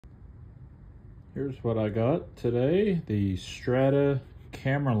Here's what I got today, the Strata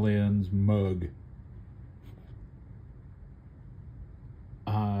camera lens mug.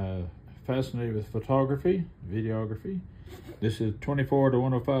 Fascinated with photography, videography. This is 24 to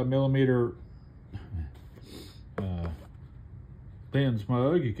 105 millimeter lens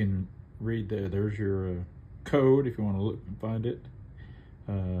mug. You can read there. There's your code if you want to look and find it.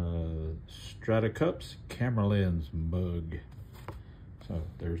 Strata Cups camera lens mug. So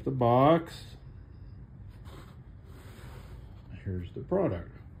there's the box. Here's the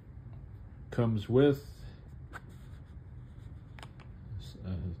product. Comes with,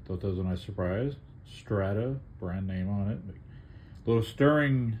 thought that was a nice surprise, Strata, brand name on it. Little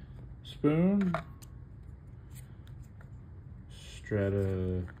stirring spoon.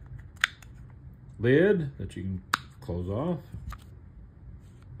 Strata lid that you can close off.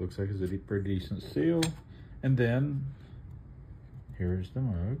 Looks like it's a pretty decent seal. And then, here's the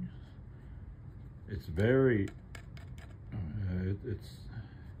mug. It's very, it's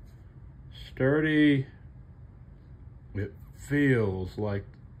sturdy. It feels like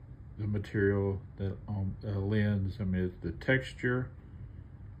the material that on a lens. I mean, the texture,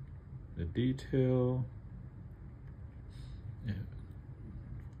 the detail. It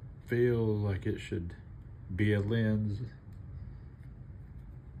feels like it should be a lens.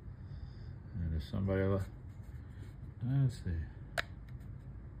 And if somebody, let's see,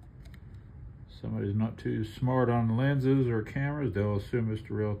 somebody's not too smart on lenses or cameras, they'll assume it's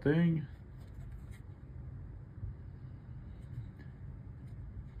the real thing.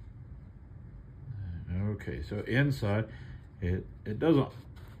 Okay, so inside, it doesn't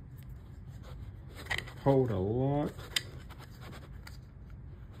hold a lot.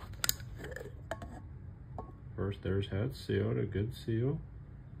 First, there's how it's sealed, a good seal.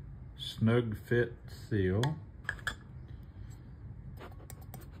 Snug fit seal.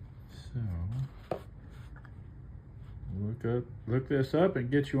 So, look this up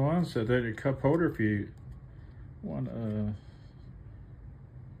and get you on so that your cup holder, if you want to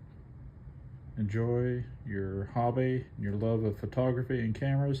enjoy your hobby, your love of photography and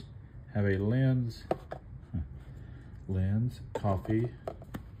cameras, have a lens coffee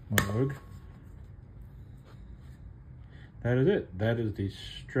mug. That is it. That is the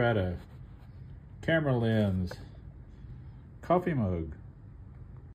Strata camera lens coffee mug.